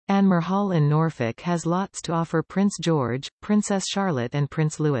Anmer Hall in Norfolk has lots to offer Prince George, Princess Charlotte and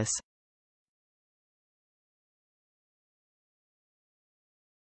Prince Louis.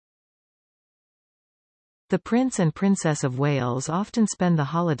 The Prince and Princess of Wales often spend the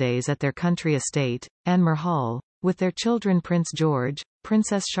holidays at their country estate, Anmer Hall, with their children Prince George,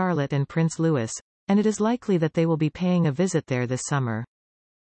 Princess Charlotte and Prince Louis, and it is likely that they will be paying a visit there this summer.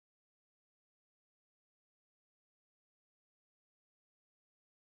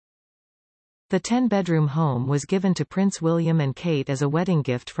 The 10-bedroom home was given to Prince William and Kate as a wedding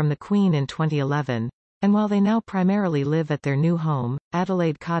gift from the Queen in 2011, and while they now primarily live at their new home,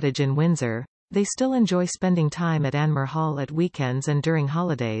 Adelaide Cottage in Windsor, they still enjoy spending time at Anmer Hall at weekends and during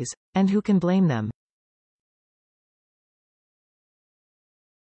holidays, and who can blame them?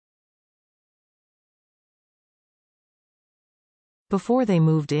 Before they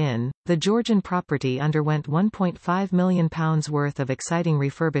moved in, the Georgian property underwent £1.5 million worth of exciting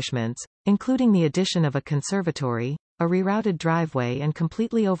refurbishments, including the addition of a conservatory, a rerouted driveway and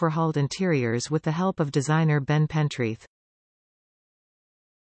completely overhauled interiors with the help of designer Ben Pentreath.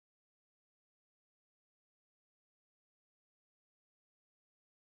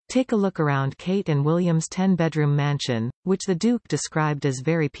 Take a look around Kate and William's 10-bedroom mansion, which the Duke described as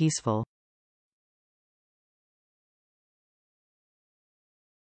very peaceful.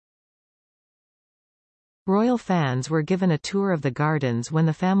 Royal fans were given a tour of the gardens when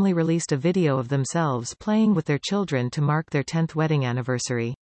the family released a video of themselves playing with their children to mark their 10th wedding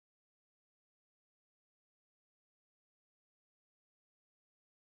anniversary.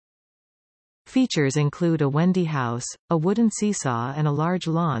 Features include a Wendy house, a wooden seesaw and a large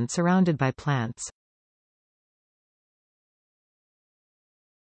lawn surrounded by plants.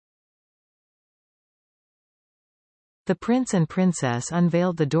 The Prince and Princess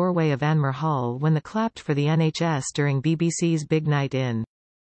unveiled the doorway of Anmer Hall when they clapped for the NHS during BBC's Big Night In.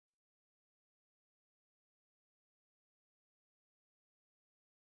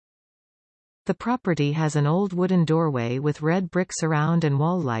 The property has an old wooden doorway with red brick surround and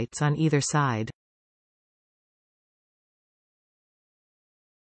wall lights on either side.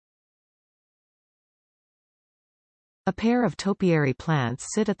 A pair of topiary plants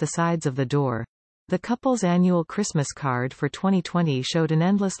sit at the sides of the door. The couple's annual Christmas card for 2020 showed an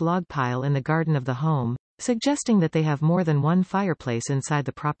endless log pile in the garden of the home, suggesting that they have more than one fireplace inside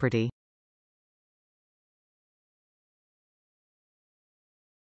the property.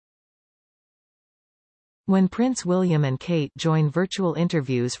 When Prince William and Kate join virtual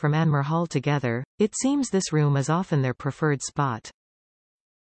interviews from Anmer Hall together, it seems this room is often their preferred spot.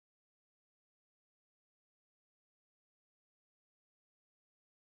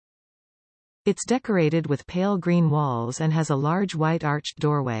 It's decorated with pale green walls and has a large white arched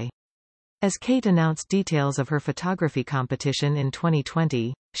doorway. As Kate announced details of her photography competition in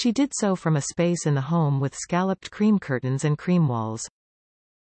 2020, she did so from a space in the home with scalloped cream curtains and cream walls.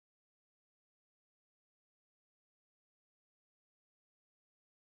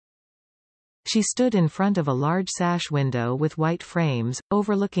 She stood in front of a large sash window with white frames,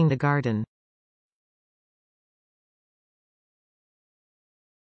 overlooking the garden.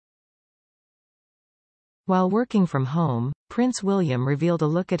 While working from home, Prince William revealed a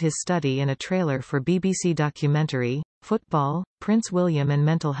look at his study in a trailer for BBC documentary, Football, Prince William and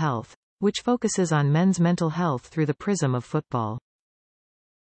Mental Health, which focuses on men's mental health through the prism of football.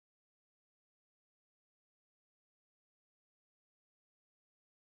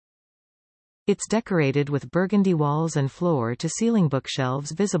 It's decorated with burgundy walls and floor-to-ceiling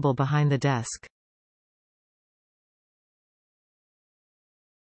bookshelves visible behind the desk.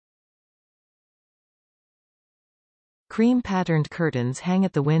 Cream-patterned curtains hang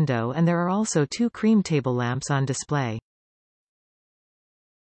at the window and there are also two cream table lamps on display.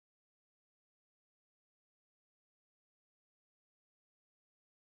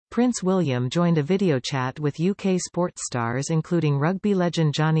 Prince William joined a video chat with UK sports stars including rugby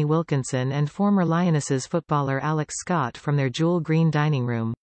legend Jonny Wilkinson and former Lionesses footballer Alex Scott from their jewel green dining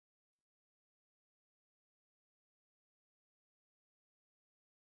room.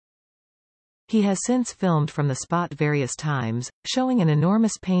 He has since filmed from the spot various times, showing an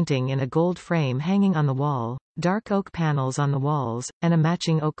enormous painting in a gold frame hanging on the wall, dark oak panels on the walls, and a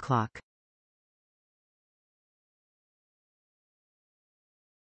matching oak clock.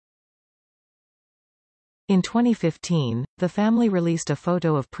 In 2015, the family released a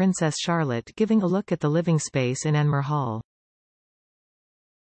photo of Princess Charlotte giving a look at the living space in Anmer Hall.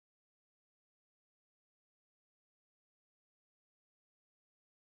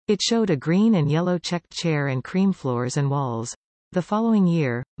 It showed a green and yellow checked chair and cream floors and walls. The following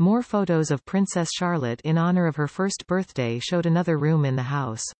year, more photos of Princess Charlotte in honor of her first birthday showed another room in the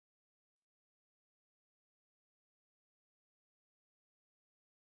house.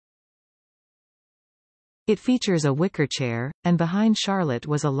 It features a wicker chair, and behind Charlotte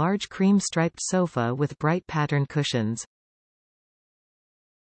was a large cream-striped sofa with bright patterned cushions.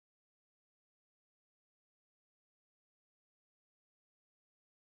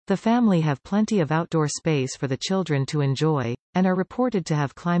 The family have plenty of outdoor space for the children to enjoy, and are reported to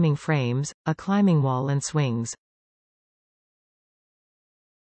have climbing frames, a climbing wall and swings.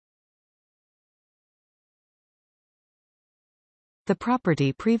 The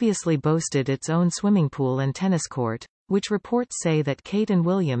property previously boasted its own swimming pool and tennis court, which reports say that Kate and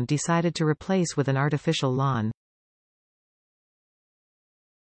William decided to replace with an artificial lawn.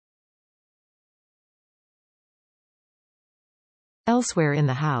 Elsewhere in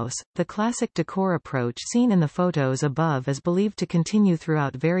the house, the classic decor approach seen in the photos above is believed to continue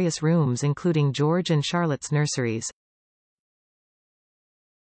throughout various rooms including George and Charlotte's nurseries.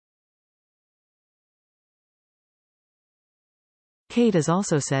 Kate is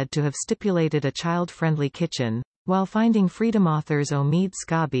also said to have stipulated a child-friendly kitchen, while Finding Freedom authors Omid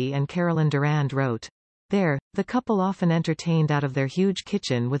Scobie and Carolyn Durand wrote, "There, the couple often entertained out of their huge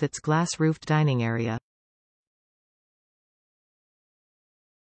kitchen with its glass-roofed dining area."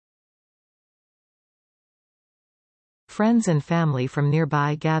 Friends and family from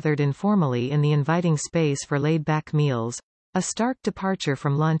nearby gathered informally in the inviting space for laid-back meals, a stark departure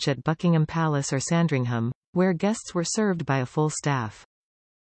from lunch at Buckingham Palace or Sandringham, where guests were served by a full staff.